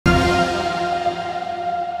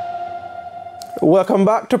Welcome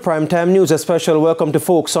back to Primetime News. A special welcome to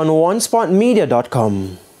folks on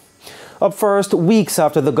onespotmedia.com. Up first, weeks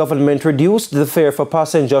after the government reduced the fare for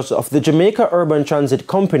passengers of the Jamaica Urban Transit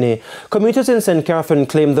Company, commuters in St. Catherine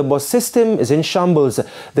claim the bus system is in shambles.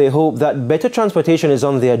 They hope that better transportation is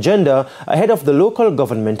on the agenda ahead of the local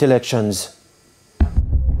government elections.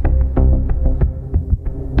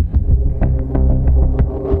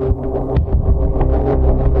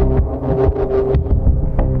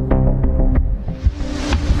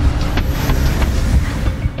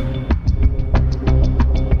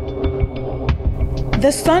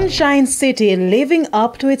 The Sunshine City living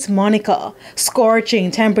up to its moniker, scorching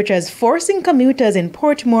temperatures forcing commuters in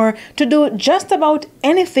Portmore to do just about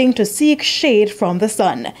anything to seek shade from the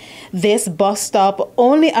sun. This bus stop,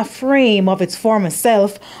 only a frame of its former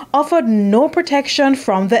self, offered no protection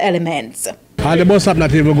from the elements. And the bus stop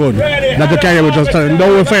not even good. Not to carry with just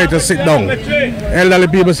no afraid to sit down. Elderly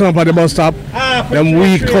people stand up at the bus stop, them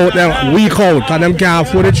weak out, and them can't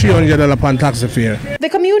afford the $300 per taxi fare. The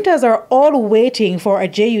commuters are all waiting for a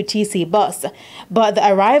JUTC bus, but the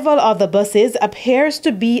arrival of the buses appears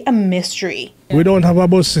to be a mystery. We don't have a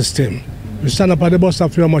bus system. We stand up at the bus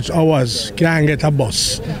stop for how much hours, can't get a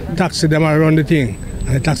bus. Taxi them around the thing,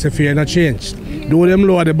 and the taxi fare not changed. Do them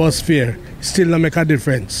lower the bus fare, still not make a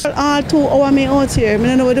difference. All 2 hours me out here, I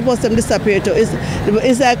don't know where the bus them disappear to.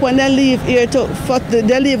 It's like when they leave here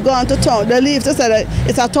they leave going to town. They leave to say that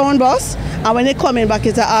it's a town bus, and when they coming back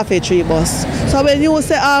it's a half-a-tree bus. So when you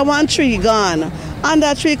say, oh, 1 tree gone, and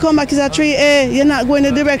that tree come back is a tree A, you're not going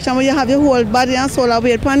the direction where you have your whole body and soul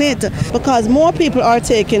away upon it. Because more people are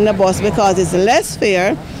taking the bus because it's less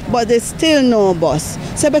fare, but there's still no bus.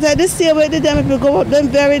 So better this year where the people go up them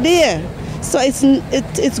very there. So it's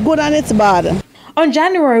good and it's bad. On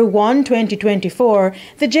January 1, 2024,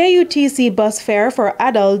 the JUTC bus fare for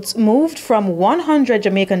adults moved from $100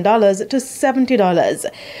 Jamaican to $70.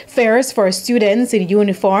 Fares for students in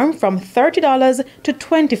uniform from $30 to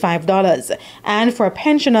 $25, and for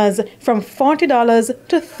pensioners from $40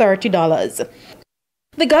 to $30.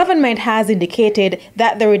 The government has indicated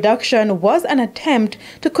that the reduction was an attempt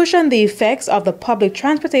to cushion the effects of the public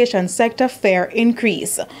transportation sector fare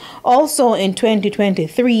increase. Also in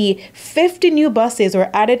 2023, 50 new buses were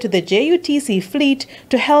added to the JUTC fleet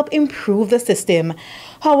to help improve the system.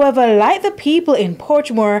 However, like the people in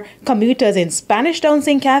Portmore, commuters in Spanish Town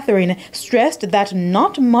St. Catherine stressed that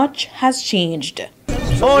not much has changed.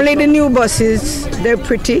 Only the new buses, they're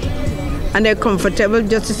pretty and they're comfortable,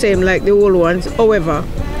 just the same like the old ones. However,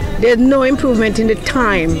 there's no improvement in the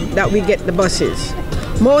time that we get the buses.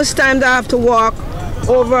 Most times I have to walk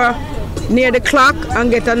over near the clock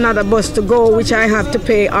and get another bus to go, which I have to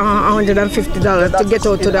pay $150 to get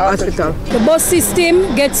out to the hospital. The bus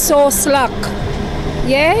system gets so slack.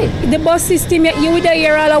 Yeah, the bus system, you would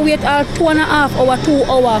hear all the wait 2.5 hours, 2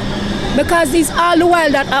 hours. Because it's all the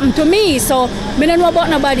while that happened to me, so I don't know about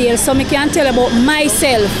nobody else, so I can't tell about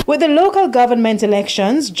myself. With the local government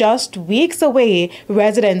elections just weeks away,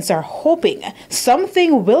 residents are hoping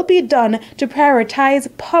something will be done to prioritize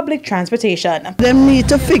public transportation. They need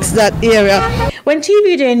to fix that area. When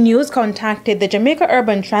TVJ News contacted the Jamaica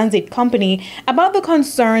Urban Transit Company about the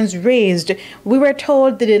concerns raised, we were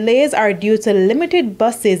told the delays are due to limited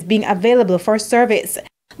buses being available for service.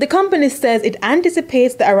 The company says it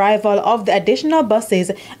anticipates the arrival of the additional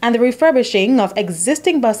buses and the refurbishing of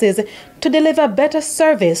existing buses to deliver better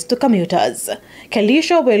service to commuters.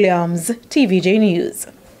 Kalisha Williams, TVJ News.